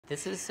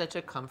This is such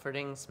a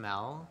comforting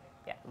smell.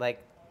 Yeah.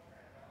 Like,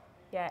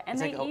 Yeah,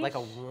 and it's they like a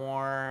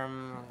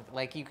warm,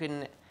 like you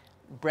can,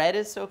 bread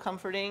is so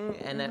comforting,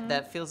 and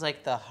that feels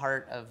like the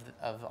heart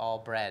of all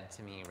bread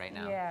to me right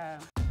now. Yeah.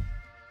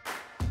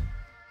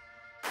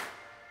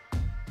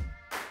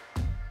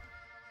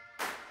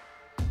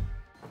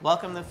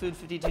 Welcome to Food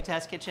 52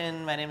 Test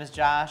Kitchen. My name is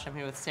Josh. I'm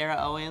here with Sarah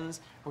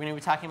Owens. We're going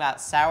to be talking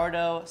about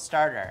sourdough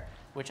starter,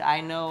 which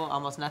I know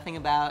almost nothing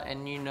about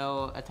and you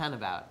know a ton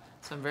about.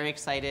 So I'm very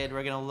excited.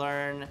 We're going to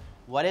learn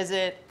what is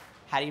it,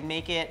 how do you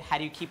make it, how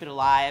do you keep it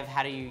alive,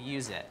 how do you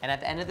use it. And at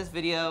the end of this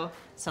video,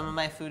 some of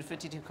my Food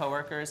 52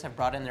 coworkers have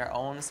brought in their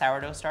own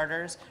sourdough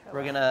starters.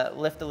 We're going to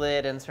lift the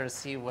lid and sort of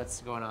see what's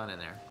going on in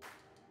there.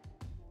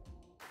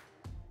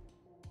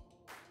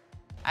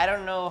 I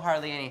don't know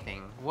hardly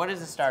anything. What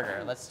is a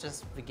starter? Let's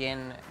just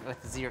begin with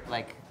zero,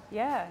 like.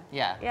 Yeah.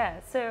 Yeah.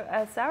 Yeah, so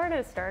a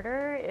sourdough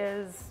starter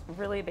is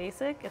really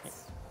basic.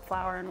 It's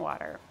flour and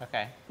water.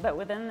 Okay. But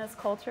within this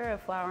culture of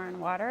flour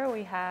and water,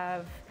 we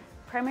have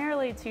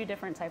primarily two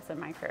different types of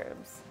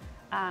microbes.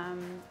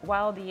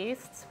 Wild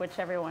yeasts, which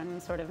everyone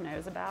sort of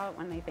knows about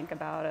when they think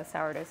about a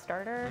sourdough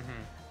starter,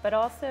 but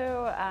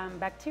also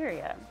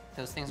bacteria.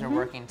 Those things are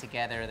working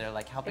together. They're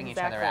like helping each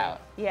other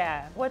out.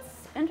 Yeah.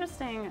 What's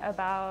interesting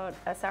about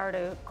a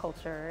sourdough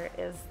culture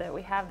is that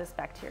we have this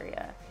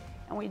bacteria.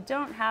 And we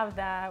don't have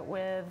that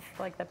with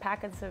like the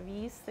packets of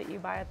yeast that you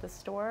buy at the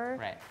store.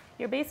 Right.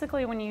 You're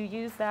basically, when you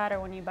use that or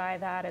when you buy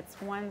that, it's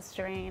one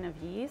strain of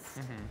yeast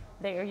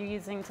that you're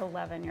using to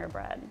leaven your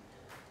bread.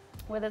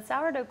 With a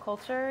sourdough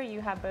culture,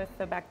 you have both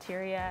the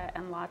bacteria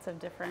and lots of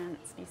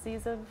different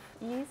species of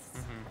yeast.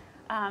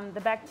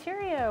 The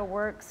bacteria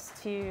works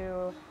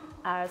to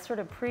sort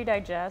of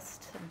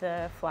pre-digest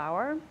the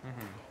flour.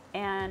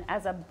 And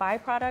as a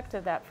byproduct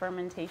of that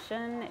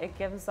fermentation, it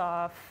gives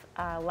off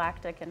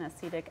lactic and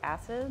acetic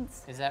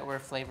acids. Is that where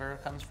flavor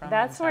comes from?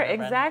 That's where, bread?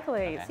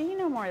 exactly. Okay. See, you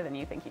know more than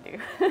you think you do.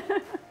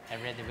 I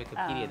read the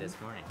Wikipedia this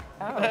morning.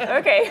 Oh,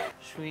 okay.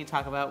 Should we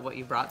talk about what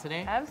you brought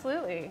today?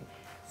 Absolutely.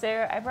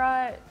 So I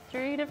brought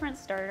 3 different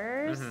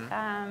starters.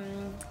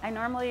 I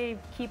normally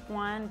keep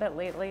one, but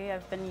lately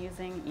I've been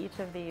using each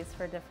of these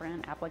for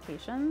different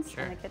applications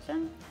in the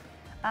kitchen.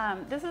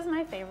 This is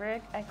my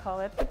favorite. I call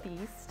it the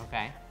Beast.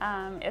 Okay.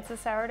 It's a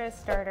sourdough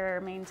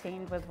starter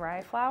maintained with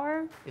rye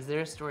flour. Is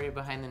there a story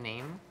behind the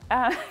name?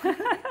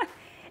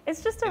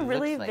 It's just a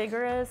really like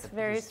vigorous,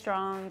 very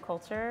strong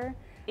culture.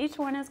 Each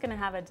one is going to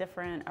have a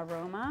different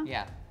aroma.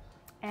 Yeah.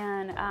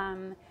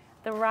 And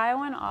the rye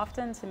one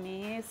often, to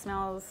me,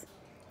 smells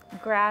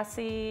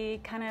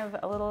grassy, kind of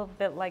a little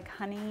bit like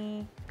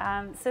honey.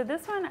 So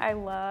this one I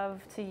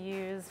love to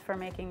use for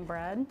making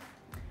bread.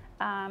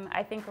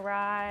 I think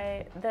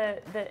rye,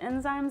 the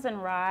enzymes in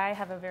rye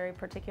have a very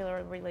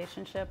particular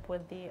relationship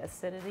with the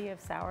acidity of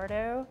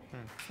sourdough.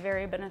 It's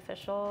very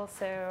beneficial.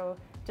 So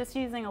just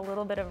using a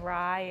little bit of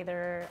rye,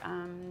 either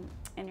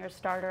in your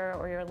starter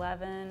or your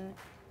leaven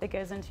that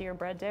goes into your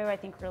bread dough, I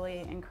think really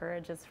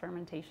encourages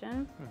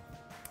fermentation.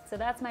 So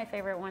that's my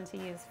favorite one to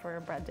use for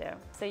bread dough.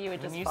 So you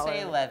would just When you follow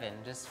say leaven,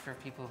 just for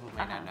people who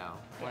might not know,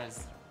 what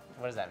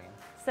does that mean?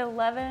 So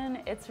leaven,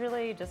 it's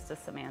really just a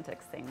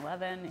semantics thing.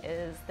 Leaven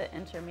is the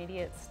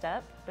intermediate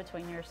step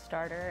between your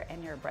starter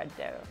and your bread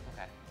dough.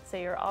 Okay. So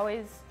you're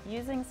always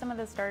using some of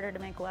the starter to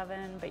make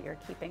leaven, but you're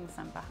keeping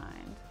some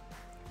behind.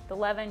 The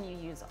leaven, you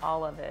use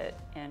all of it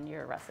in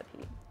your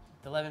recipe.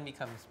 The leaven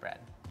becomes bread.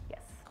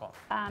 Yes. Cool.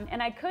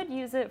 And I could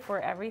use it for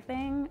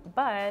everything,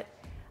 but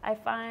I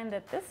find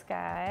that this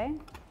guy,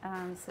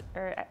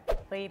 or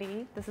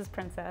lady, this is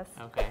Princess.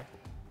 Okay.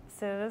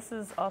 So this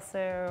is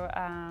also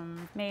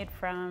made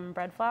from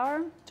bread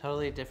flour.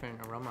 Totally different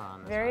aroma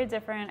on this Very one.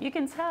 different. You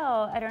can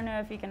tell, I don't know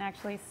if you can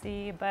actually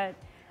see, but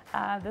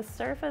the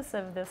surface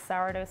of this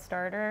sourdough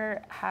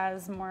starter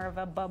has more of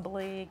a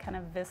bubbly, kind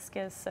of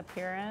viscous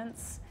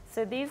appearance.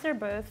 So these are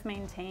both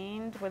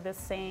maintained with the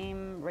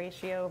same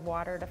ratio of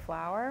water to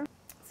flour.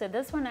 So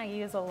this one I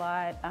use a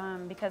lot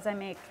because I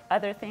make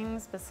other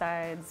things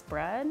besides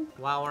bread.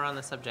 While we're on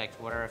the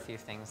subject, what are a few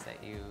things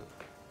that you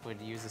would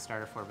use a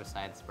starter for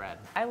besides bread?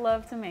 I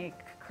love to make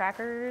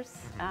crackers,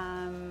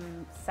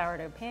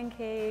 sourdough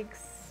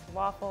pancakes,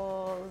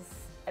 waffles.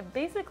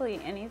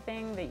 Basically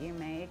anything that you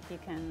make, you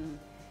can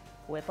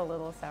whip a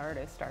little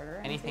sourdough starter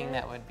into. Anything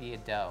that would be a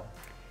dough.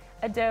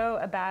 A dough,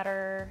 a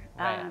batter,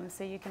 Right.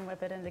 so you can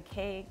whip it into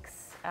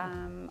cakes.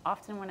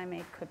 Often when I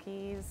make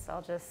cookies,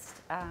 I'll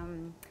just,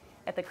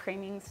 at the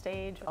creaming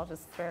stage, I'll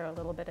just throw a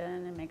little bit in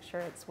and make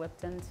sure it's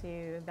whipped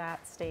into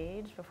that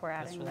stage before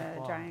adding really the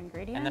cool. dry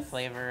ingredients. And the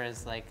flavor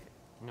is like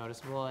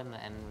noticeable in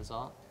the end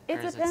result? It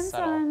Or is depends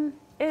subtle? on,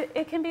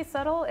 it can be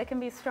subtle, it can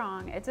be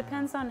strong. It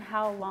depends on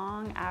how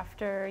long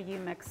after you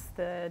mix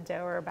the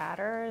dough or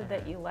batter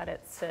that you let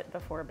it sit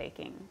before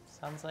baking.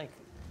 Sounds like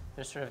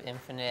there's sort of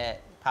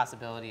infinite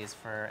possibilities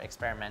for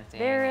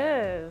experimenting.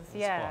 There is, It's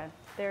yeah, cool.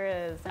 there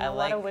is, and I a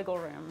lot of like- wiggle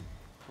room.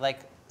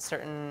 Like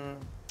certain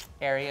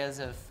areas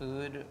of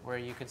food where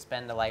you could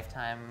spend a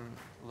lifetime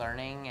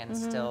learning and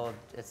still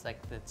it's like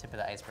the tip of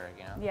the iceberg,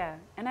 you know? Yeah,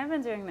 and I've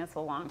been doing this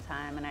a long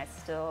time and I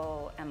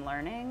still am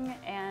learning,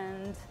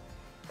 and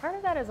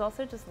that is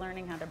also just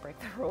learning how to break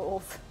the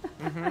rules.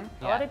 A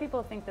lot of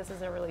people think this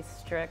is a really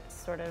strict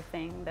sort of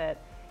thing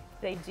that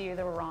they do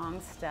the wrong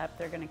step,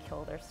 they're going to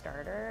kill their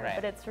starter. Right.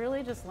 But it's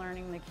really just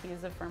learning the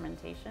cues of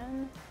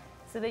fermentation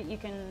so that you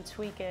can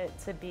tweak it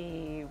to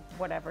be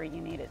whatever you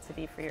need it to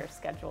be for your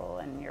schedule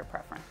and your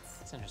preference.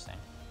 That's interesting.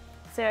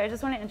 So I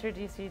just want to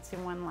introduce you to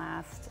one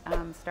last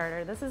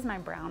starter. This is my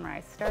brown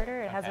rice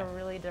starter. It has a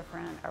really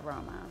different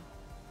aroma.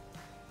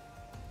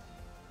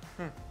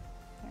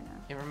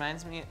 It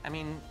reminds me, I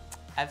mean,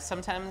 I've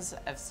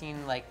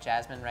seen like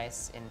jasmine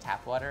rice in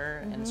tap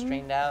water and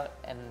strained out,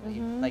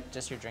 and like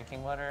just your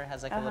drinking water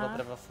has like a little bit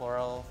of a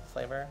floral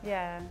flavor.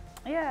 Yeah.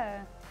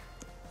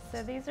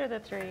 So these are the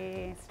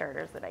 3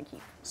 starters that I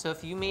keep. So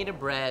if you made a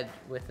bread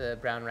with a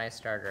brown rice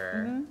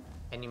starter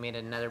and you made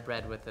another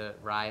bread with a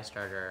rye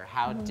starter,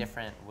 how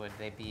different would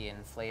they be in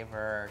flavor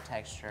or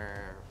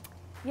texture?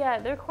 Yeah,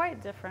 they're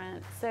quite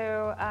different.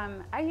 So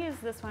I use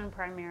this one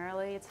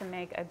primarily to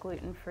make a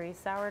gluten-free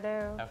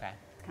sourdough. Okay.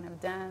 It's kind of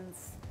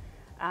dense.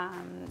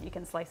 You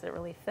can slice it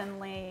really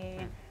thinly.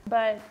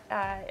 But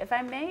if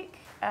I make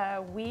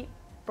wheat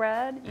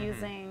bread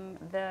using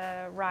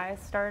the rye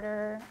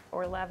starter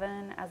or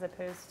leaven as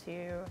opposed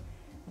to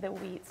the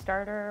wheat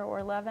starter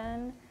or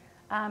leaven,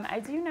 I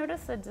do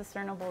notice a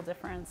discernible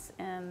difference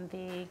in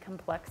the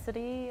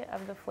complexity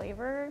of the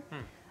flavor.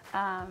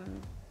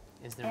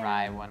 Is the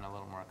rye one a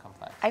little more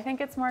complex? I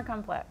think it's more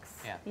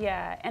complex.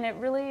 Yeah. And it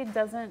really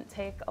doesn't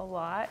take a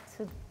lot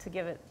to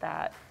give it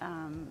that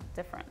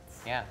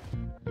difference. Yeah.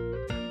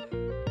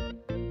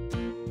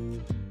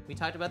 We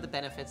talked about the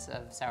benefits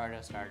of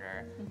sourdough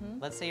starter.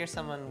 Let's say you're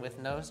someone with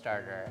no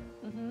starter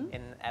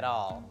at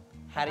all.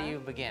 How do you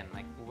begin?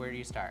 Like, where do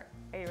you start?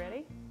 Are you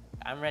ready?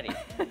 I'm ready.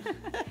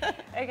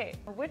 Okay,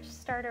 which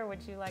starter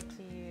would you like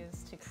to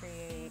use to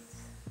create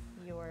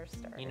your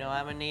starter? You know,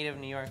 I'm a native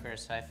New Yorker,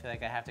 so I feel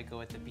like I have to go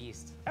with the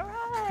Beast. All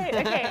right,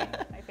 okay,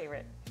 my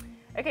favorite.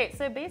 Okay,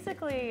 so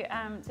basically,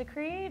 to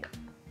create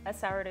a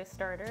sourdough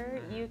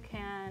starter, you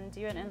can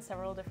do it in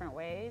several different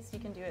ways. You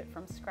can do it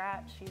from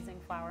scratch using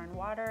flour and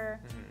water.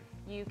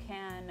 You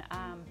can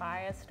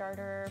buy a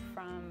starter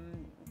from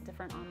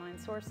different online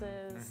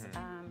sources,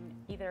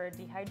 either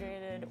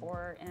dehydrated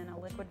or in a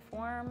liquid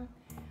form.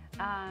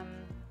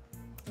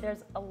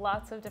 There's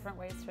lots of different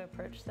ways to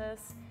approach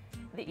this.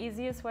 The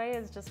easiest way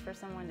is just for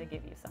someone to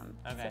give you some.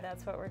 Okay. So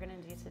that's what we're gonna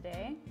do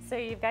today. So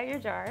you've got your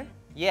jar.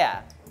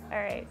 Yeah. All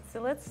right, so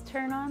let's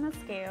turn on the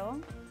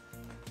scale.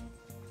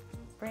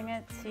 Bring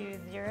it to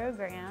 0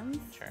 grams.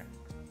 Sure.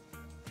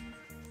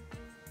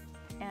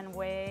 And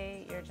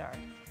weigh your jar.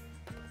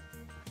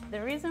 The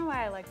reason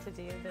why I like to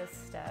do this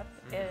step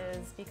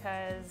is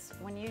because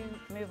when you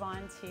move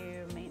on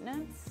to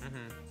maintenance,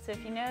 so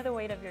if you know the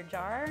weight of your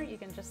jar, you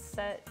can just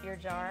set your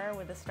jar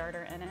with the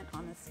starter in it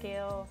on the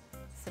scale,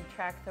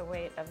 subtract the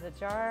weight of the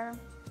jar,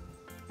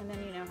 and then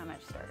you know how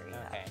much starter you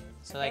have.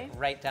 So like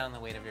write down the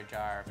weight of your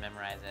jar,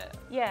 memorize it.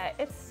 Yeah,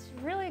 it's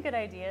really a good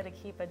idea to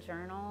keep a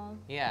journal.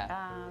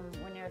 Yeah.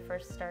 When you're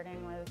first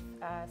starting with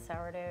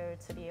sourdough,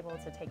 to be able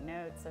to take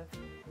notes of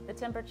the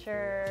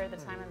temperature, the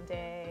time of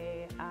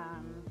day,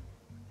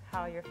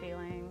 how you're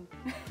feeling.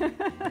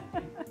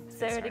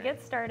 So to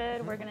get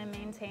started, we're going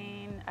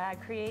to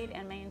create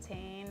and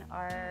maintain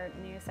our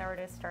new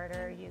sourdough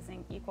starter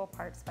using equal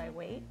parts by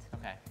weight.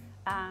 Okay.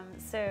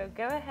 So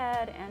go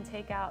ahead and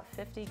take out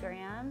 50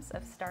 grams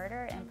of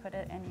starter and put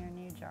it in your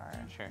new jar.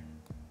 Sure.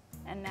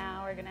 And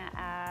now we're gonna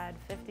add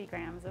 50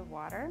 grams of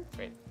water.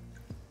 Great.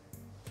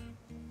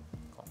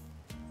 Cool.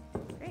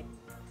 Great.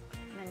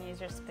 And then use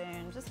your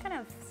spoon. Just kind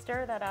of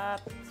stir that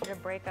up, sort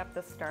of break up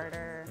the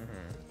starter.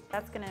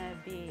 That's gonna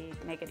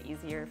make it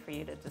easier for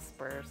you to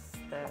disperse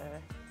the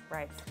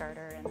rice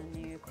starter in the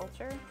new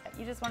culture.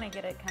 You just wanna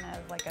get it kind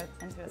of like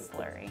into a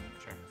slurry.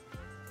 Sure.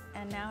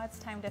 And now it's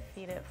time to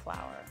feed it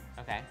flour.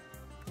 Okay.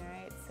 All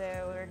right,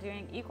 so we're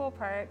doing equal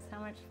parts. How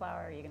much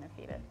flour are you gonna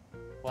feed it?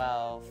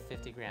 Well,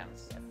 50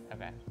 grams. Yes.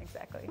 Okay.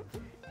 Exactly.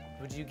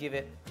 Would you give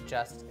it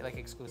just like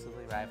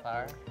exclusively rye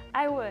flour?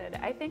 I would.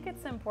 I think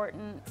it's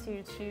important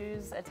to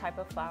choose a type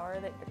of flour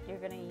that you're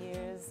going to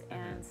use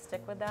and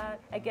stick with that.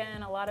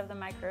 Again, a lot of the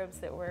microbes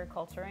that we're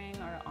culturing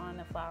are on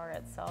the flour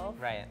itself.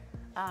 Right.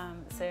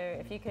 So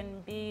if you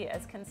can be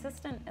as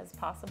consistent as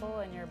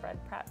possible in your bread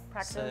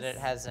practice. So that it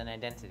has an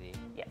identity.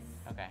 Yes.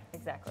 Okay.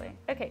 Exactly.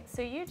 Okay,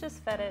 so you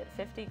just fed it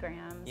 50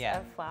 grams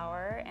of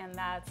flour, and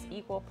that's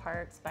equal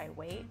parts by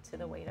weight to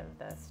the weight of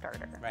the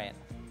starter. Right.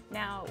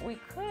 Now, we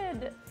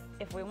could,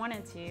 if we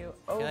wanted to,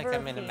 I feel like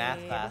I'm in a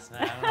math class now.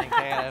 I'm like,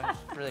 I gotta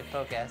really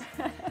focus.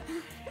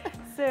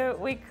 So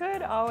we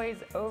could always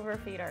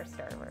overfeed our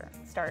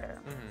starter.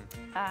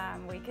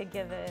 We could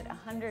give it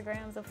 100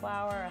 grams of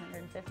flour,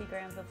 150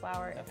 grams of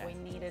flour if we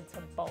needed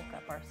to bulk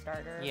up our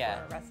starter for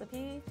a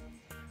recipe.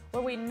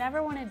 What we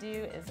never want to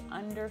do is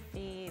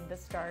underfeed the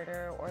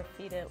starter or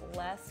feed it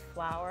less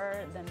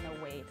flour than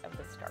the weight of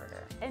the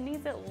starter. It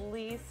needs at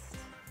least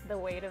the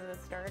weight of the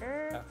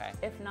starter,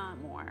 if not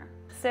more.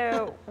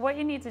 So what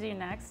you need to do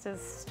next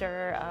is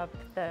stir up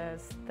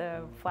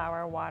the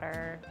flour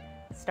water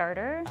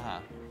starter.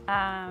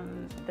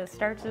 The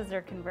starches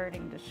are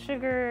converting to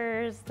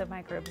sugars, the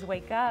microbes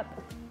wake up,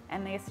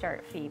 and they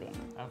start feeding.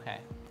 Okay.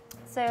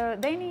 So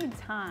they need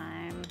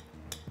time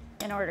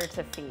in order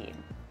to feed.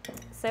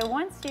 So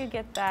once you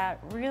get that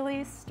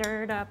really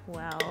stirred up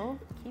well,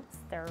 keep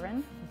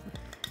stirring,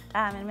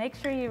 and make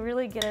sure you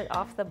really get it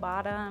off the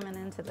bottom and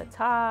into the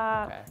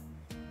top. Okay.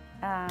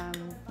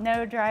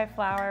 No dry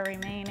flour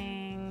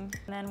remaining.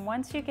 And then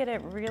once you get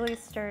it really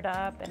stirred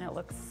up and it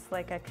looks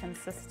like a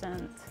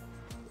consistent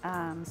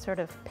sort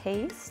of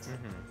paste,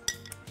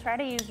 try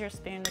to use your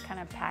spoon to kind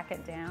of pack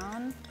it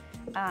down.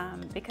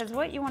 Because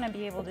what you want to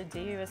be able to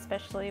do,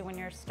 especially when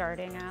you're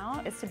starting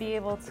out, is to be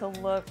able to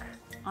look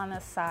on the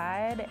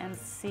side and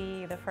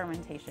see the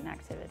fermentation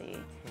activity.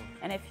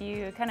 And if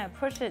you kind of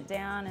push it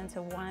down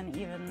into one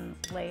even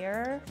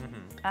layer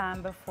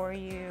before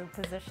you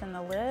position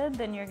the lid,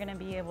 then you're going to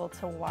be able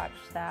to watch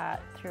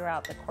that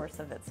throughout the course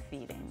of its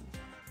feeding.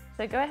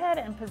 So go ahead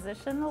and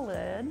position the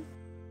lid.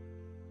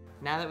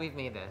 Now that we've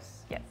made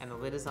this, Yes. and the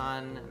lid is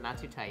on, not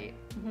too tight,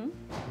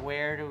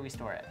 where do we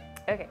store it?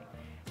 Okay,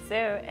 so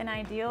an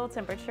ideal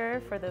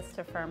temperature for this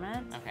to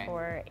ferment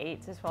for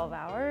 8 to 12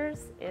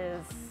 hours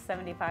is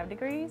 75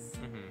 degrees.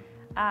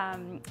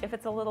 If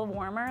it's a little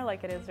warmer,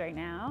 like it is right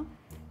now,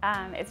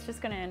 it's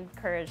just going to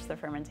encourage the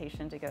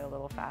fermentation to go a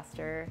little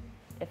faster.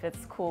 If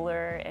it's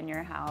cooler in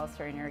your house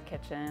or in your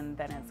kitchen,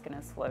 then it's going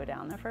to slow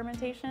down the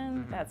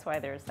fermentation. That's why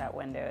there's that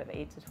window of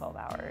 8 to 12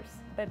 hours.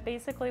 But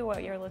basically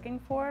what you're looking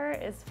for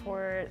is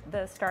for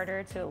the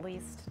starter to at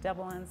least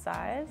double in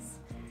size.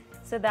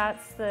 So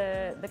that's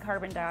the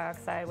carbon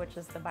dioxide, which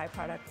is the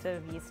byproduct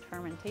of yeast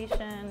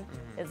fermentation,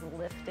 is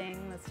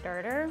lifting the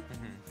starter.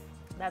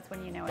 That's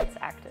when you know it's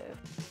active.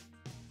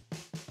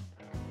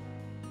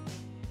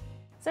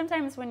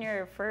 Sometimes when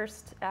you're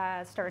first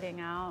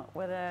starting out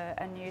with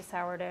a new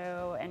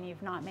sourdough and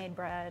you've not made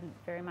bread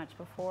very much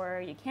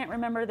before, you can't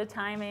remember the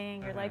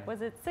timing. You're like,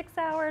 was it 6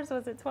 hours?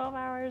 Was it 12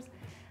 hours?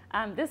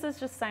 This is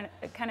just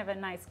kind of a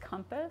nice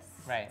compass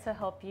to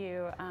help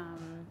you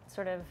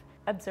sort of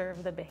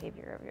observe the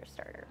behavior of your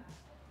starter.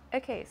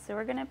 Okay, so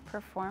we're gonna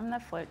perform the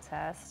float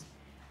test.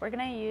 We're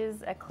gonna use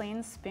a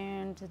clean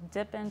spoon to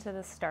dip into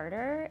the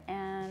starter,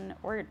 and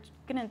we're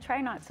gonna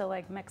try not to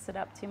like mix it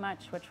up too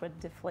much, which would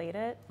deflate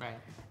it.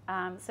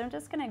 So I'm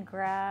just gonna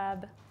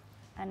grab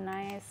a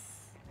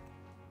nice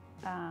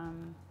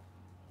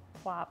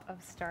plop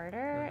of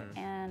starter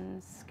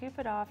and scoop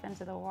it off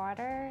into the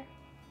water.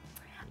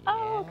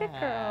 Oh, good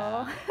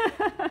girl.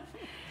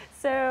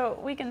 So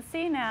we can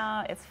see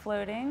now it's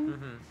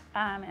floating,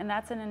 and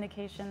that's an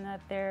indication that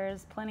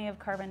there's plenty of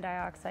carbon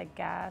dioxide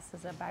gas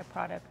as a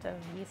byproduct of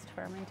yeast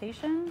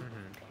fermentation,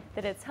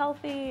 that it's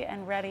healthy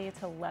and ready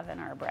to leaven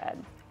our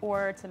bread,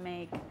 or to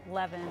make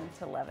leaven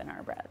to leaven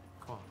our bread.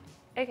 Cool.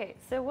 Okay,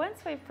 so once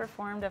we've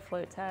performed a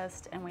float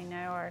test and we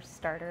know our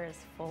starter is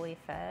fully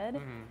fed,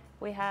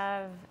 we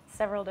have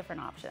several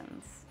different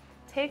options.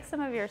 Take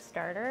some of your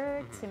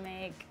starter to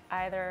make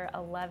either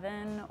a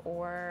leaven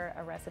or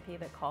a recipe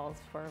that calls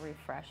for a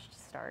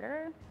refreshed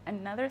starter.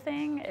 Another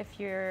thing, if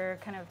you're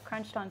kind of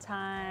crunched on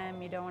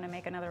time, you don't want to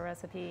make another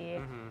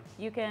recipe,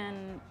 you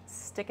can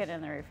stick it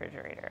in the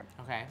refrigerator.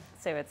 Okay.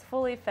 So it's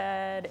fully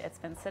fed, it's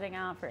been sitting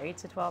out for 8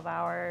 to 12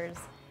 hours,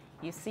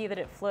 you see that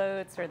it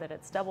floats or that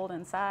it's doubled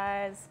in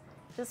size,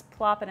 just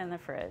plop it in the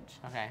fridge.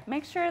 Okay.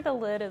 Make sure the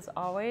lid is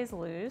always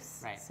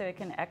loose so it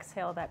can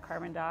exhale that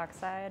carbon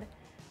dioxide.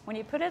 When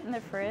you put it in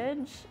the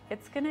fridge,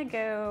 it's gonna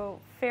go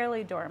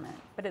fairly dormant,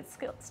 but it's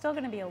still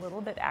gonna be a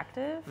little bit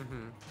active,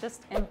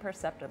 just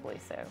imperceptibly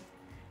so.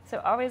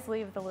 So always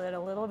leave the lid a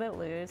little bit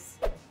loose.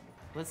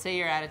 Let's say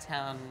you're out of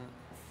town,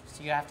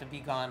 so you have to be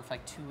gone for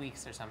like 2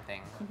 weeks or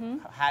something.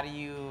 How do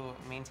you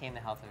maintain the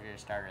health of your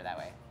starter that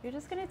way? You're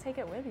just gonna take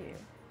it with you.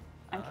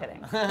 I'm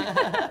kidding.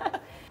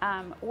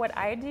 What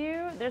I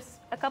do, there's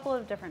a couple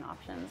of different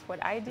options.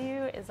 What I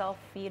do is I'll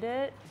feed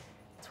it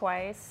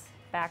twice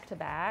back to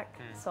back.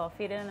 So I'll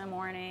feed it in the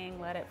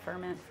morning, let it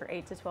ferment for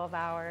 8 to 12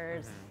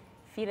 hours,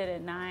 feed it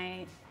at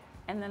night,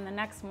 and then the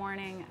next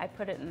morning I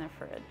put it in the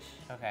fridge.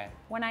 Okay.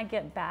 When I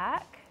get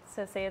back,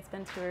 so say it's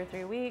been 2 or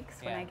 3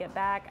 weeks, when I get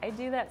back, I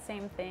do that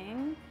same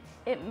thing.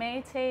 It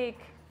may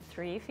take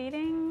 3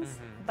 feedings,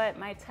 but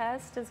my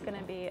test is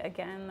gonna be,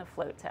 again, the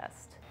float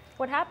test.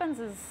 What happens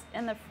is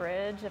in the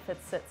fridge, if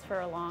it sits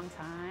for a long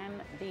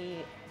time, the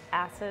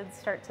acids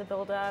start to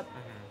build up.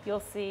 You'll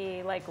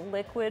see like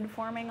liquid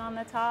forming on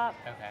the top.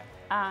 Okay.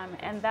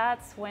 And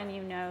that's when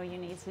you know you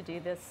need to do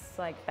this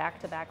like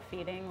back-to-back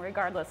feeding,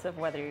 regardless of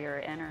whether you're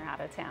in or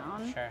out of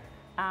town. Sure.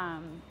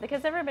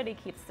 Because everybody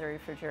keeps the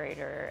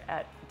refrigerator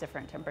at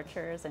different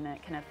temperatures and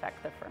it can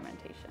affect the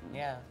fermentation.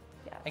 Yeah.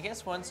 I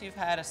guess once you've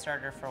had a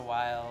starter for a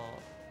while,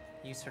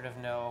 you sort of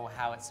know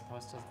how it's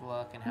supposed to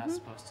look and how it's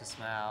supposed to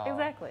smell.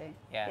 Exactly.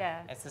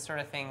 Yeah. It's the sort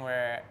of thing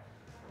where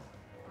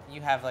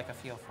you have like a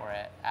feel for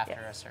it after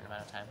a certain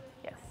amount of time.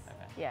 Yes.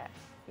 Okay.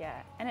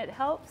 Yeah. And it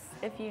helps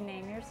if you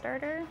name your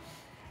starter.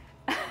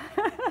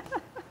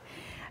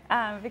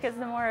 Because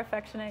the more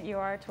affectionate you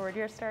are toward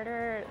your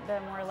starter, the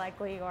more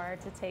likely you are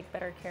to take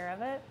better care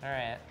of it. All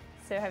right.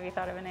 So have you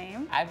thought of a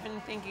name? I've been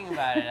thinking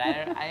about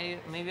it.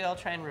 Maybe I'll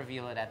try and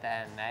reveal it at the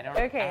end. I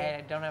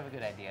don't have a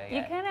good idea yet.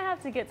 You kind of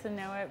have to get to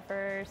know it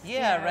first.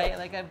 Yeah, you know? right.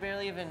 Like I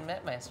barely even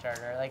met my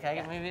starter. Like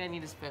maybe I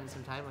need to spend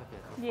some time with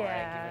it before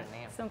I give it a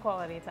name. Some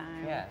quality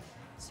time. Yeah.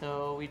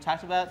 So we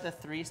talked about the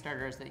 3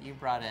 starters that you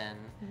brought in.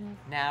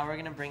 Now we're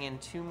gonna bring in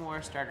 2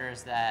 more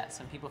starters that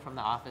some people from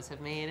the office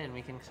have made, and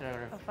we can sort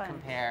of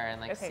compare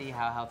and like see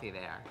how healthy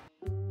they are.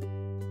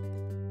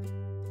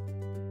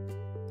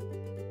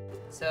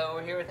 So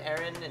we're here with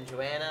Erin and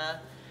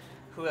Joanna,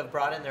 who have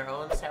brought in their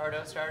own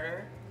sourdough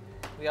starter.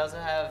 We also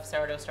have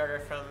sourdough starter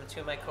from 2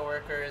 of my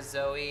coworkers,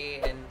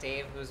 Zoe and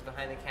Dave, who's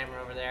behind the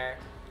camera over there.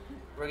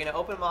 We're gonna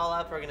open them all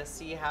up. We're gonna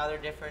see how they're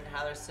different,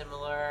 how they're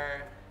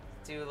similar,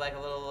 do like a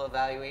little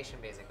evaluation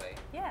basically.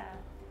 Yeah.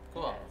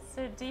 Cool. Yeah.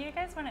 So do you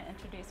guys want to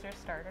introduce your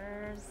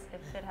starters?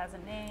 If it has a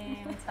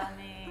name, tell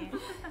me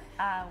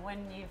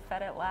when you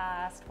fed it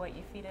last, what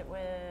you feed it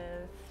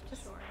with,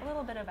 just a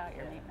little bit about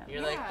your maintenance.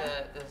 You're like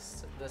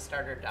the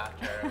starter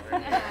doctor over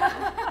here.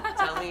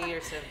 Tell me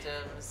your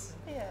symptoms.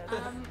 Yes.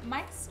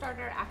 My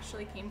starter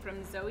actually came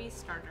from Zoe's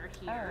starter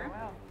here. Oh,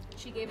 wow.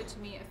 She gave it to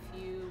me a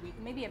few weeks,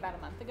 maybe about a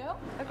month ago.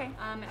 Okay.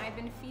 And I've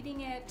been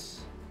feeding it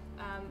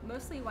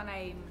mostly when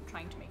I'm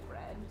trying to make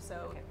bread.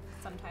 So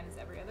sometimes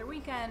every other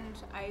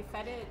weekend. I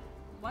fed it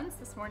once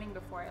this morning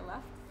before I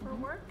left for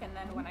work, and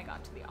then when I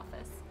got to the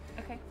office.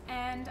 Okay.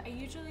 And I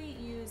usually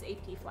use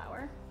AP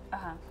flour.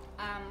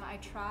 I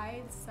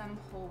tried some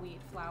whole wheat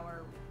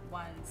flour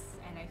once,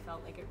 and I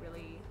felt like it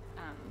really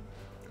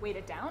weighed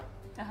it down.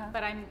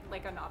 But I'm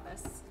like a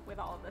novice with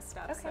all of this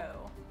stuff,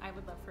 so I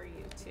would love for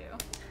you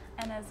to.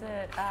 And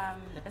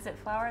is it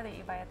flour that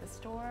you buy at the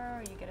store,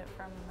 or you get it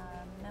from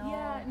the mill?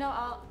 Yeah, no,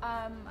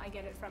 I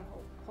get it from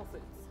Whole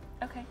Foods.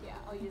 Okay. Yeah,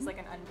 I'll use like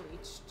an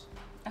unbleached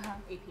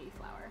AP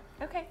flour.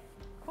 Okay,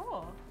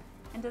 cool.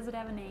 And does it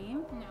have a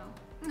name?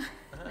 No.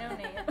 No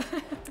name.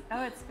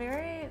 Oh, it's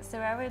so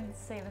I would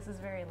say this is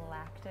very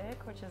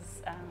lactic, which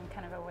is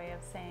kind of a way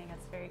of saying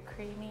it's very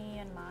creamy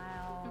and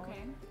mild.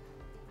 Okay.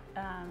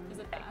 Is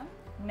it bad?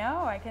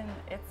 No,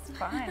 it's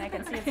fine. I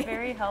can see it's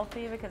very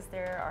healthy because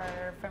there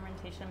are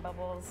fermentation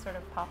bubbles sort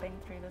of popping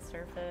through the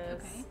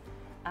surface. Okay.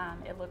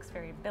 It looks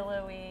very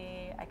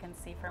billowy. I can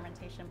see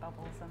fermentation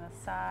bubbles on the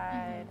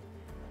side.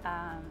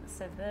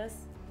 So this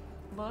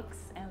looks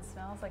and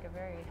smells like a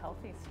very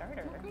healthy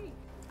starter. Oh, great.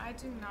 I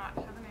do not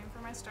have a name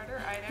for my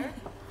starter either.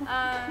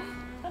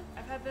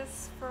 I've had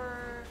this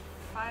for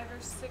 5 or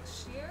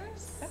 6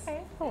 years.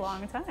 Okay, a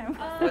long time.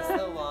 What's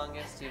the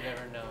longest you've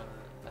ever known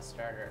a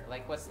starter?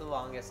 Like, what's the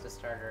longest a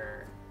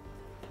starter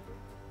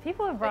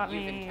People have brought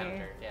you've me,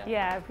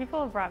 encountered,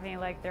 people have brought me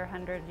like their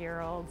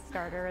 100-year-old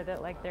starter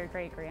that like their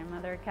great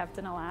grandmother kept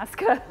in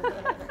Alaska.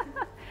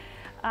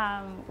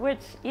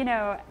 Which, you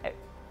know,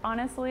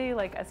 honestly,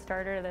 like a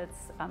starter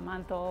that's a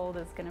month old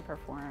is going to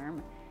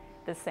perform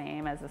the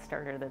same as a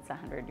starter that's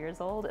 100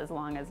 years old, as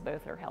long as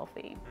both are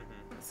healthy.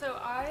 So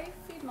I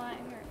feed mine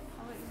here.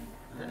 I'll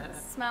let you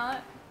smell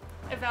it,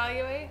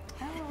 evaluate.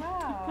 Oh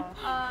wow!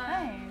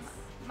 Nice.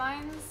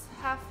 Mine's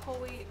half whole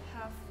wheat,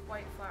 half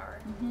white flour.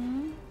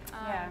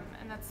 Yeah.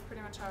 And that's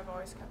pretty much how I've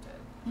always kept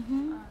it.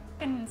 You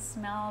can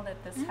smell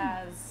that this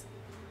has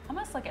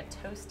almost like a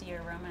toasty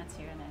aroma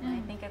to it, and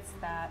I think it's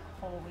that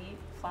whole wheat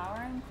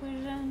flour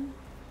inclusion.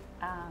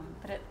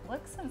 But it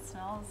looks and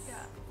smells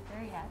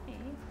very happy.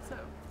 So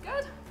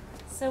good.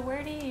 So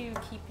where do you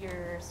keep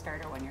your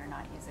starter when you're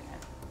not using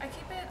it? I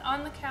keep it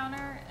on the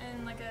counter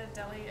in like a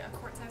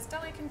quart-sized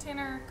deli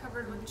container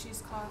covered with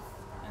cheesecloth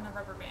and a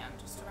rubber band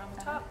just around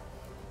the top.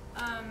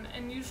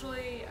 And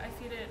usually I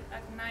feed it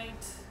at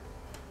night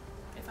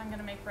if I'm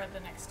gonna make bread the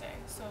next day.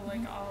 So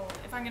like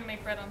if I'm gonna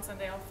make bread on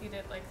Sunday, I'll feed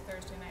it like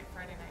Thursday night,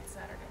 Friday night,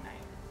 Saturday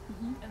night,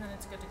 and then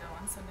it's good to go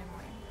on Sunday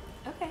morning.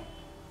 Okay.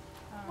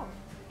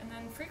 And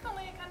then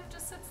frequently it kind of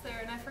just sits there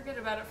and I forget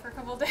about it for a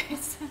couple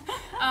days.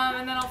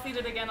 And then I'll feed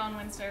it again on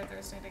Wednesday or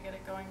Thursday to get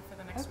it going for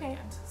the next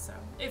weekend. So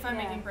if I'm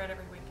making bread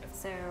every week.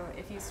 So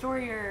if you store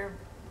your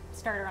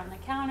starter on the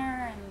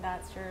counter and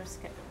that's your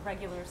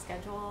regular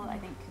schedule, I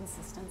think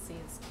consistency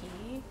is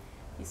key.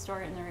 If you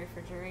store it in the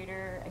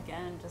refrigerator,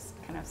 again,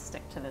 just kind of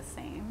stick to the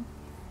same.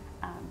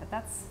 But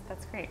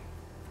that's great.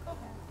 Cool.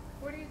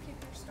 Where do you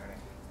keep your starter?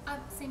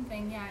 Same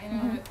thing, yeah,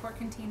 in a quart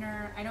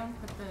container. I don't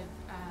put the,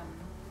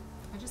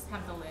 I just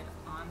have the lid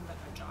on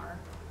the jar.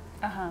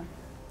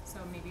 So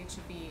maybe it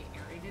should be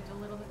aerated a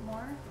little bit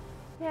more.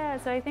 Yeah,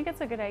 so I think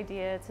it's a good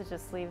idea to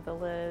just leave the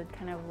lid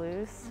kind of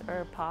loose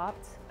or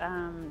popped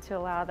to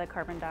allow the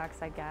carbon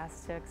dioxide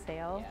gas to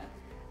exhale.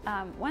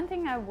 One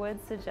thing I would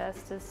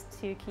suggest is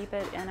to keep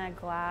it in a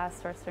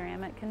glass or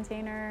ceramic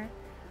container,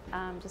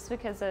 just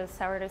because a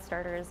sourdough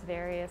starter is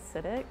very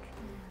acidic,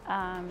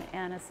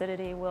 and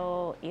acidity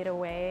will eat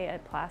away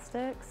at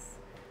plastics.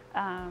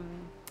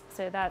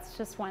 So that's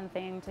just one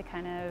thing to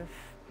kind of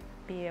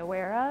be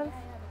aware of.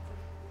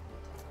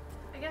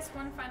 I guess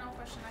one final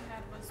question I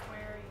had was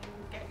where you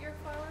get your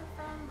flour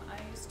from. I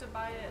used to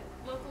buy it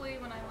locally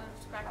when I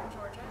lived back in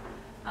Georgia.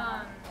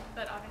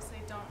 but obviously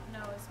don't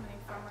know as many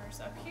farmers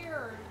up here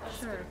or as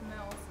Sure. good of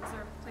mills. Is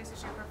there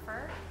places you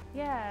prefer?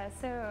 Yeah,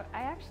 so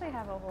I actually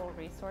have a whole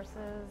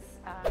resources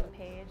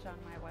page on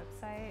my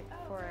website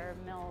for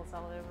mills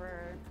all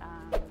over,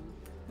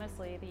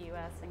 mostly the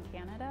US and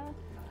Canada.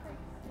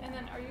 And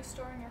then are you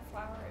storing your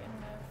flour in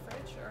the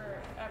fridge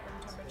or at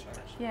room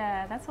temperature?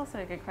 Yeah, that's also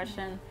a good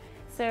question.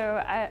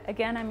 So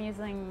again, I'm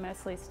using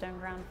mostly stone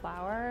ground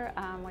flour,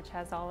 which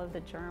has all of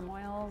the germ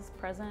oils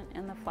present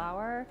in the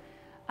flour.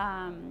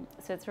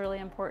 So it's really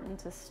important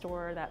to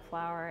store that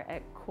flour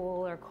at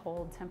cool or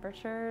cold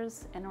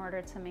temperatures in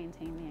order to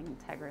maintain the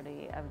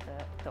integrity of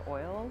the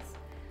oils.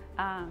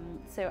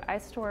 So I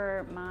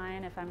store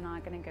mine, if I'm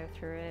not going to go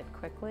through it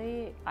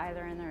quickly,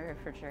 either in the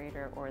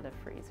refrigerator or the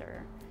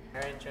freezer.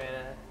 Erin,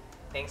 Joanna,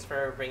 thanks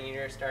for bringing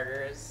your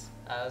starters.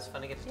 It was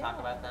fun to get to talk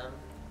about them.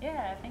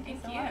 Yeah, thank you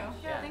so much.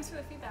 Yeah, thanks for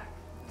the feedback.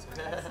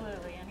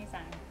 Absolutely,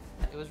 anytime.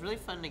 It was really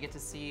fun to get to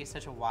see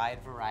such a wide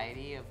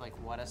variety of like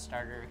what a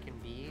starter can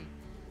be.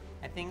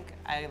 I think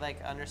I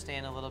like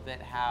understand a little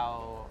bit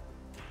how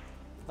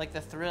like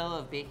the thrill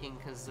of baking,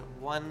 because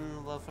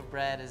one loaf of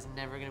bread is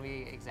never going to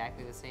be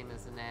exactly the same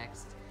as the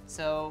next.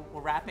 So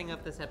we're wrapping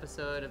up this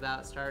episode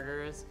about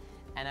starters,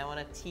 and I want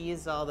to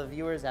tease all the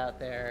viewers out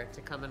there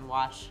to come and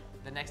watch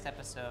the next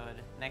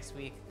episode next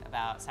week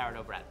about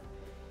sourdough bread.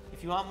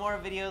 If you want more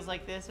videos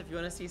like this, if you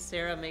want to see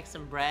Sarah make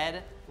some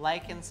bread,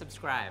 like and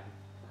subscribe.